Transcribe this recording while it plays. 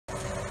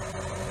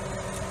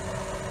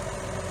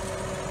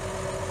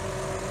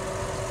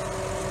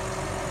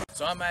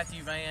So I'm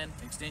Matthew Van,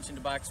 Extension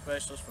Tobacco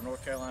Specialist for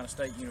North Carolina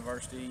State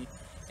University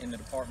in the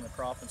Department of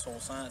Crop and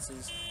Soil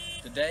Sciences.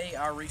 Today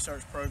our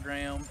research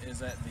program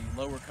is at the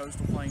Lower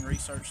Coastal Plain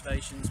Research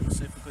Station,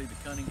 specifically the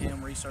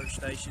Cunningham Research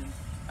Station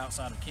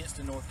outside of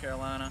Kinston, North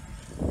Carolina,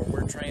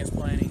 where we're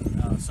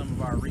transplanting some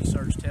of our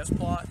research test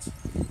plots.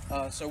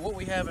 So what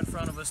we have in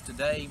front of us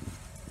today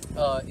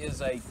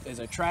is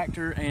a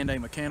tractor and a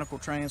mechanical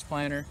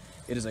transplanter.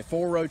 It is a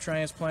 4-row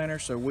transplanter,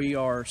 so we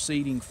are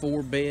seeding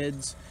 4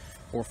 beds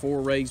or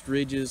 4 raised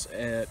ridges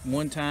at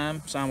one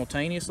time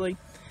simultaneously.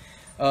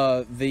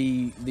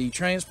 The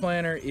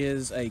transplanter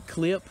is a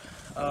clip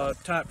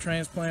type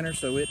transplanter,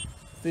 so it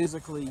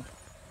physically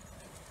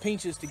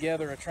pinches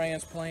together a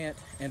transplant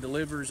and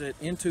delivers it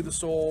into the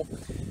soil.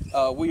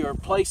 We are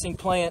placing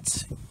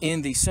plants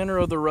in the center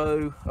of the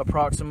row,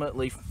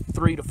 approximately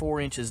 3 to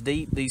 4 inches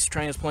deep. These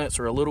transplants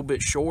are a little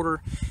bit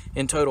shorter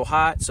in total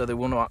height, so they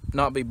will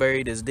not be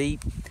buried as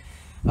deep.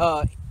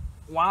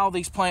 While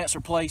these plants are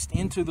placed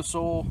into the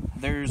soil,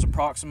 there's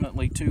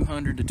approximately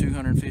 200 to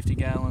 250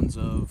 gallons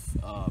of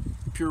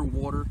pure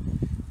water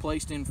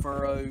placed in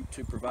furrow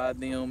to provide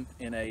them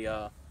in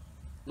a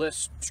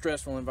less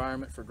stressful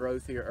environment for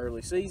growth here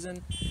early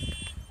season.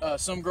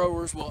 Some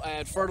growers will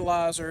add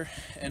fertilizer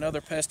and other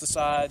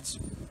pesticides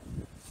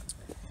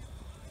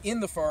in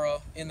the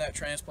furrow in that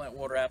transplant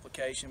water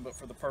application, but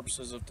for the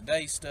purposes of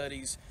today's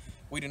studies,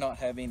 we do not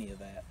have any of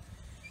that.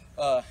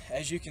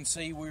 As you can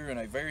see, we're in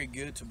a very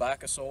good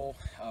tobacco soil.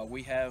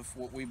 We have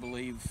what we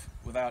believe,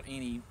 without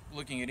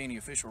looking at any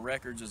official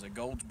records, is a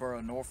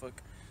Goldsboro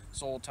Norfolk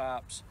soil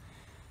types.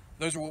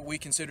 Those are what we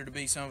consider to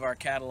be some of our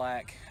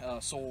Cadillac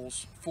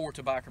soils for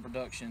tobacco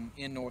production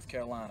in North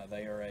Carolina.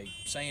 They are a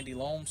sandy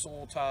loam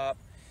soil type,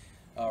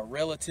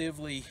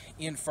 relatively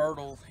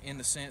infertile in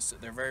the sense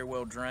that they're very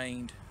well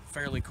drained,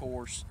 fairly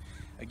coarse.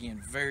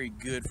 Again, very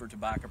good for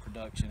tobacco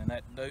production,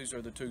 and those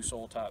are the 2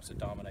 soil types that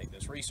dominate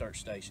this research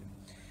station.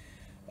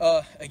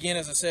 Again,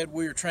 as I said,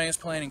 we are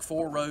transplanting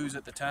 4 rows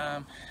at the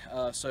time,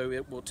 so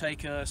it will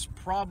take us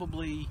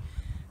probably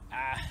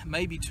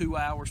maybe 2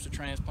 hours to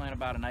transplant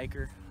about an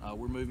acre.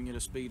 We're moving at a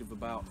speed of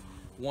about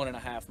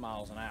 1.5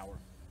 miles an hour.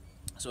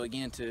 So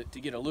again, to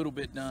get a little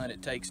bit done,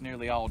 it takes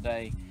nearly all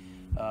day,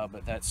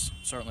 but that's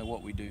certainly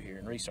what we do here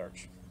in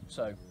research.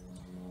 So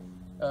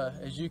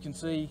as you can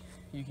see,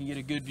 you can get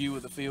a good view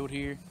of the field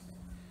here,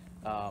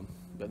 but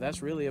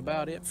that's really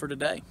about it for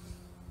today.